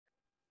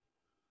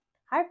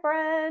Hi,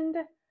 friend.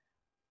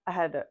 I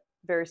had a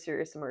very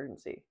serious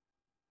emergency.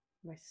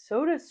 My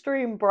soda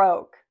stream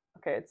broke.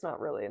 Okay, it's not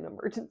really an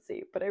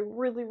emergency, but I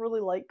really, really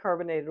like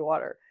carbonated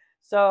water.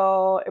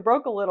 So it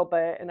broke a little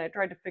bit, and I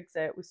tried to fix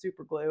it with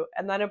super glue,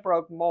 and then it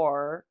broke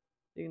more.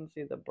 You can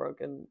see the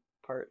broken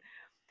part.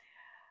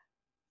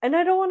 And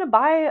I don't want to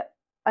buy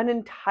an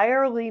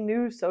entirely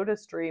new soda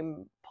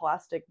stream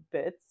plastic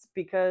bits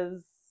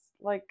because,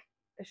 like,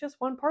 it's just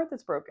one part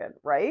that's broken,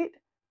 right?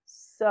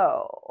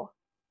 So,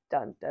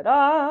 dun dun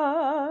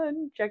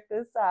dun, check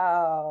this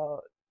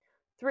out.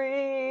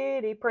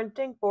 3D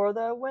printing for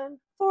the win,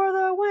 for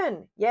the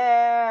win.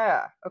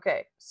 Yeah.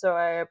 Okay, so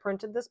I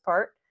printed this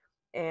part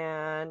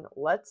and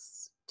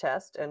let's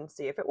test and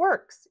see if it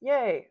works.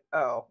 Yay.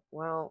 Oh,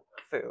 well,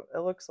 foo. It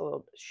looks a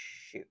little,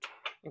 shoot.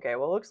 Okay,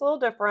 well, it looks a little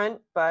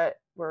different, but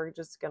we're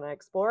just gonna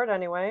explore it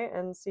anyway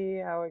and see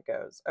how it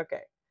goes.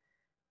 Okay.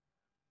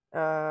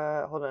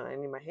 Hold on, I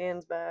need my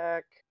hands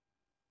back.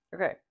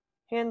 Okay,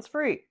 hands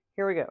free.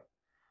 Here we go.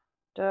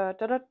 Da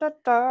da da da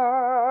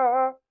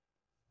da.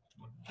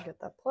 Get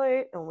that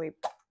plate and we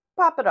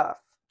pop it off.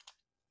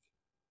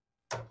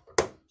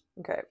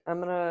 Okay,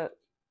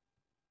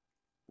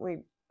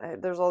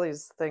 there's all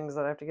these things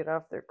that I have to get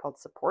off. They're called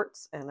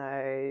supports, and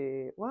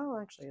well,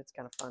 actually, it's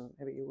kind of fun.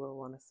 Maybe you will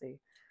want to see.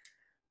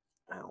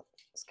 Oh,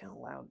 it's kind of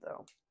loud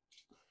though.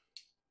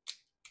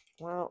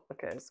 Well,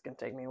 okay, it's gonna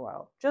take me a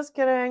while. Just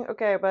kidding.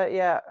 Okay, but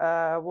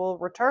yeah, we'll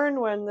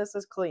return when this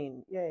is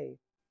clean. Yay.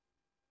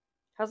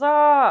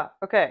 Huzzah!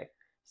 Okay,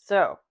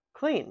 so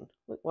clean.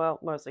 Well,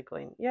 mostly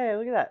clean. Yay,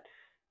 look at that.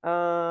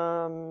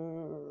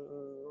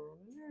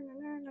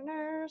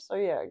 So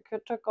yeah,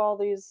 took all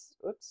these.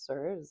 Oops,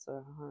 sorry, it's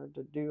hard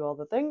to do all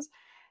the things.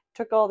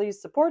 Took all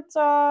these supports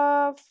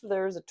off.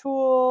 There's a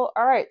tool.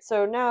 All right,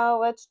 so now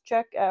let's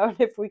check out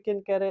if we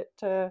can get it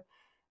to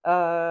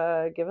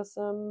give us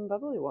some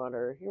bubbly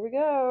water. Here we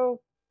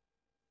go.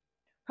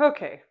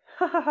 Okay.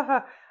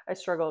 I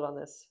struggled on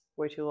this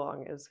way too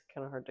long. It's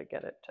kind of hard to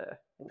get it to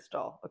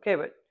install. Okay,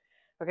 but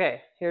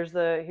okay, here's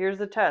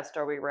the test.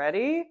 Are we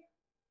ready?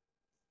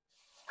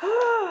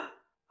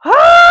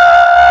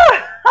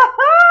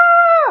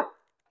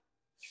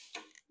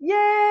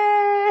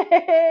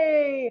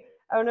 Yay!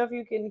 I don't know if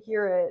you can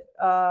hear it.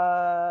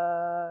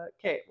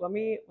 Okay, let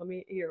me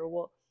here.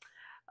 We'll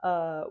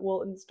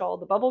install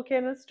the bubble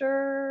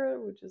canister,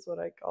 which is what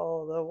I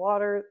call the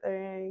water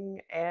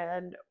thing,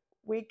 and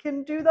we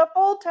can do the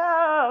full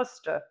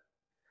test.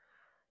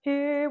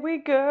 Here we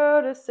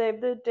go to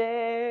save the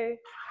day.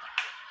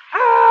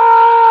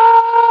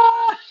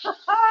 Ah!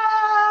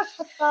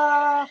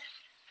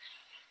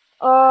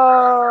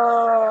 Oh,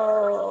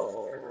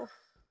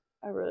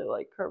 I really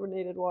like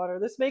carbonated water.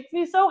 This makes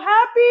me so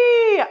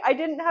happy. I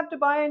didn't have to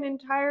buy an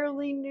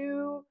entirely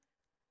new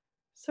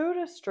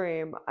soda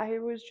stream. I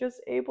was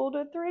just able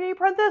to 3D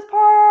print this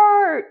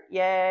part.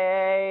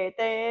 Yay.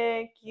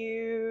 Thank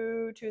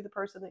you to the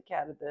person that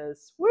catted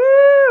this. Woo!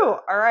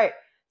 All right.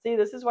 See,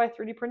 this is why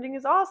 3D printing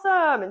is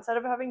awesome. Instead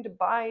of having to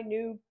buy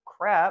new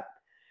crap,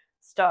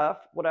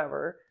 stuff,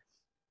 whatever,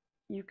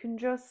 you can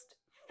just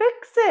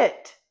fix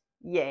it.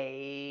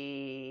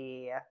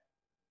 Yay.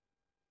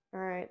 All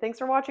right. Thanks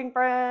for watching,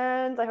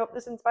 friends. I hope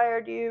this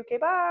inspired you. Okay,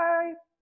 bye.